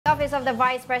The Office of the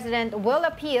Vice President will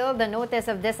appeal the notice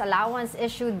of disallowance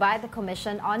issued by the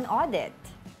Commission on Audit.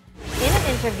 In an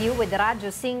interview with Radyo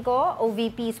 5,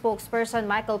 OVP spokesperson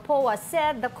Michael Poa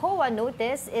said the COA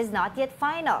notice is not yet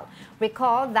final.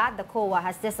 Recall that the COA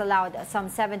has disallowed some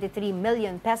 73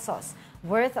 million pesos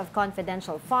worth of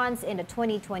confidential funds in the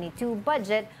 2022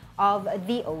 budget of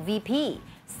the OVP.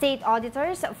 State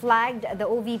auditors flagged the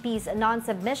OVP's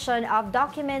non-submission of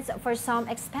documents for some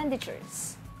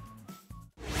expenditures.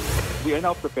 We are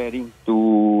now preparing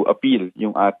to appeal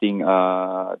yung ating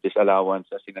disallowance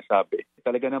na sinasabi.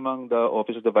 Talaga namang the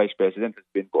Office of the Vice President has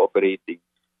been cooperating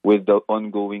with the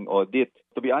ongoing audit.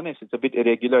 To be honest, it's a bit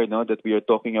irregular, no, that we are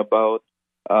talking about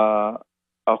a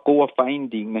COA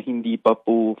finding na hindi pa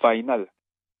po final.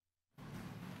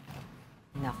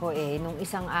 Nako nung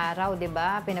isang araw, 'di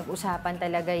ba, pinag-usapan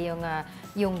talaga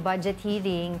yung budget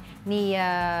hearing ni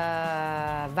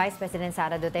Vice President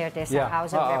Sara Duterte sa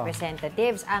House of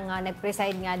Representatives. Ang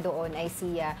nag-preside nga doon ay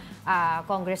si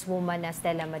Congresswoman na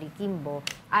Stella Marie Kimbo.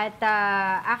 At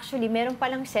actually, meron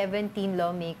palang 17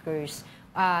 lawmakers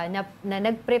na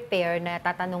nag-prepare na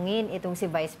tatanungin itong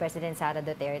si Vice President Sara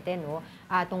Duterte, no,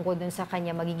 tungkol dun sa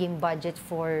kanya magiging budget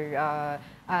for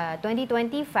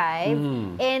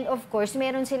 2025. And of course,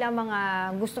 meron sila mga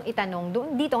gustong itanong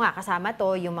doon. Dito nga kasama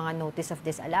to yung mga notice of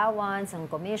disallowance, ang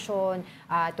commission,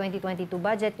 2022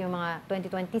 budget, yung mga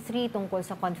 2023 tungkol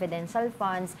sa confidential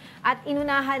funds. At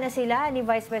inunahan na sila ni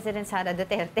Vice President Sara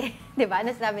Duterte. 'Di ba?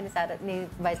 Ano sabi ni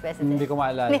Vice President? Hindi ko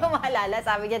maalala. Hindi ko maalala.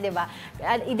 Sabi niya, 'di ba?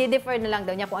 I-defer na lang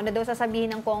daw niya kung ano daw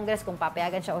sasabihin ng Congress, kung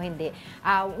papayagan siya o hindi.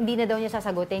 Hindi na daw niya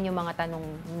sasagutin yung mga tanong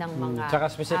ng mga Tsaka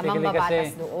specifically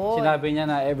kasi doon. sinabi niya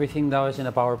na everything daw is in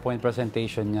a PowerPoint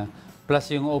presentation niya. Plus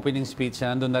yung opening speech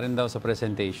niya, nandun na rin daw sa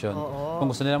presentation.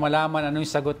 Kung gusto nila malaman ano yung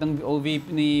sagot ng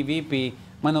OVP, ni VP,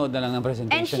 manood na lang ng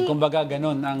presentation. Kumbaga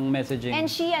ganun ang messaging. And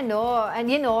she,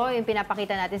 yung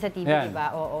pinapakita natin sa TV, yeah, diba?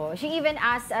 Oo. She even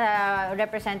asked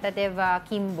Representative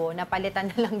Kimbo na palitan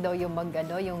na lang daw yung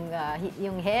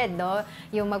yung head, no?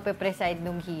 Yung magpe-preside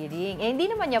ng hearing. Hindi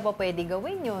naman niya pa pwede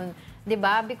gawin yun. 'Di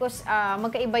ba? Because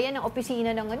magkaiba yan ng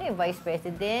opisina ng Vice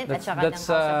President at saka ng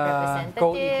House of Representatives.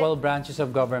 Co-equal branches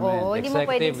of government. Oo, hindi mo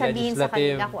pwedeng sabihin sa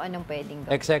kanila kung anong pwedeng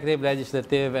gawin. Executive,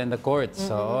 legislative, and the courts.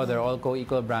 So they're all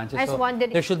co-equal branches. So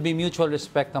there should be mutual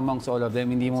respect amongst all of them.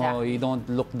 Hindi mo, you don't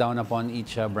look down upon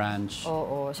each branch.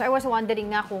 Oo. So I was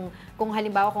wondering nga kung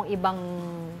halimbawa kung ibang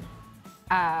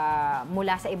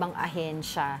mula sa ibang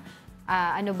ahensya,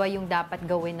 ano ba yung dapat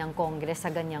gawin ng Congress sa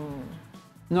ganyang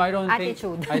no, I don't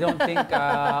attitude. I don't think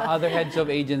other heads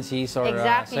of agencies or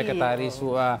secretaries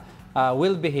who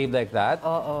will behave like that.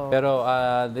 Pero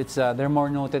they're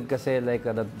more noted kasi like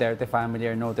the Duterte family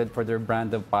are noted for their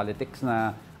brand of politics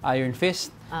na iron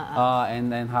fist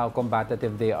and how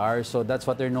combative they are. So that's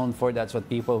what they're known for. That's what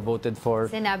people voted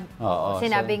for.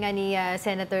 Sinabi nga ni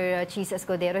Senator Chis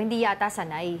Escudero, hindi yata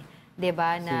sanay.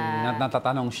 Diba,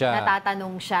 natatanong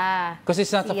siya. Kasi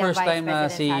it's not the first time na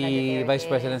si Vice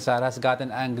President Sara has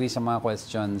gotten angry sa mga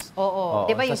questions.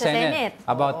 Diba yung sa Senate?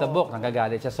 About the book,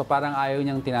 nagagalit siya. So parang ayaw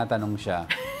niyang tinatanong siya.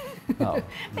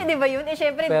 Pwede ba yun?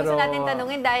 Siyempre, gusto natin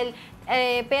tanungin dahil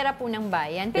pera po ng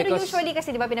bayan. Pero usually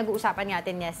kasi, di ba, pinag-uusapan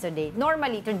natin yesterday,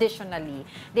 normally, traditionally,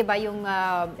 di ba, yung,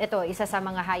 isa sa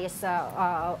mga highest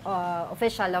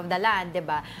official of the land, di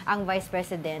ba, ang Vice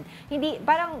President, hindi,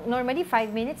 parang normally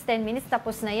 5 minutes, 10 minutes,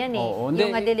 tapos na yan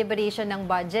yung deliberation ng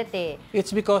budget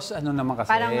It's because, ano naman kasi,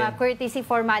 parang courtesy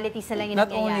formalities na lang yung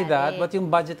not only that, but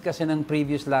yung budget kasi ng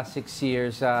previous last 6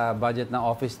 years, budget ng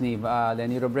office ni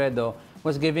Leni Robredo,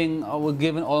 was given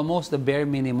almost the bare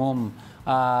minimum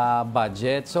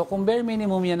budget. So kung bare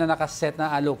minimum yan na nakaset na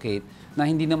allocate, na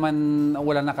hindi naman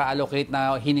wala naka-allocate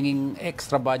na hininging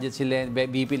extra budget si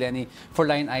VP Leni for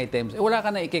line items, wala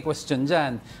ka na i-question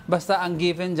dyan. Basta ang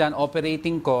given dyan,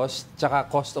 operating cost, tsaka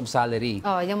cost of salary.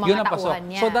 Yung mga tauhan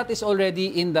niya. So that is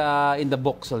already in the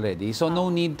books already. So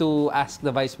no need to ask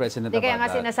the Vice President about that. Kaya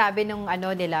nga sinasabi nung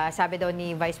nila, sabi daw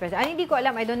ni Vice President, hindi ko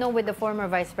alam, I don't know with the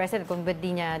former Vice President kung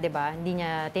hindi niya, di ba, hindi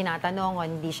niya tinatanong o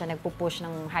hindi siya nagpupush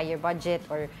ng higher budget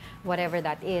or whatever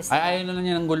that is. Ayaw na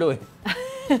niya ng gulo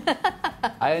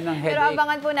Ayaw ng headache. Pero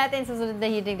abangan po natin susunod na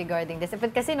hearing regarding this.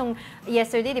 Kasi nung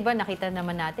yesterday, di ba, nakita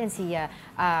naman natin si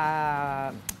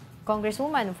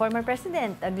Congresswoman, former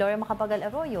President, Gloria Macapagal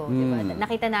Arroyo. Diba?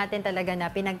 Nakita natin talaga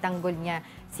na pinagtanggol niya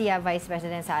si Vice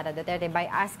President Sara Duterte by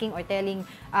asking or telling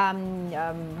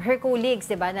her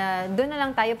colleagues, diba, na doon na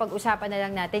lang tayo pag-usapan na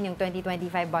lang natin yung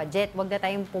 2025 budget. Huwag na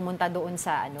tayong pumunta doon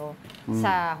sa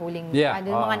sa huling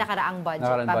mga nakaraang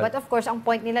budget pa. But of course, ang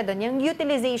point nila doon, yung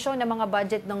utilization ng mga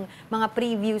budget ng mga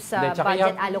previous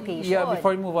budget allocation. Yeah,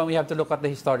 before we move on, we have to look at the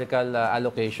historical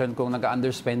allocation kung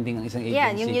nag-underspending ang isang agency.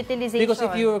 Yeah, yung utilization. Because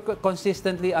if you're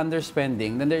consistently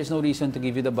underspending, then there is no reason to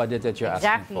give you the budget that you're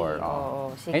asking for.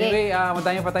 Sige. Anyway,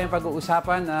 madami pa tayong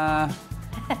pag-uusapan.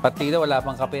 Pati daw, wala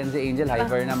pang kape yan si Angel.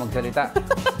 Hyper na magsalita.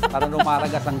 Parang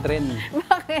lumaragas ang trend.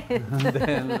 Bakit?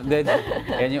 then,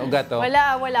 yan yung ugat.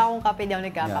 Wala akong kape, di ako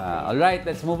nagkakape. Alright,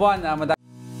 let's move on.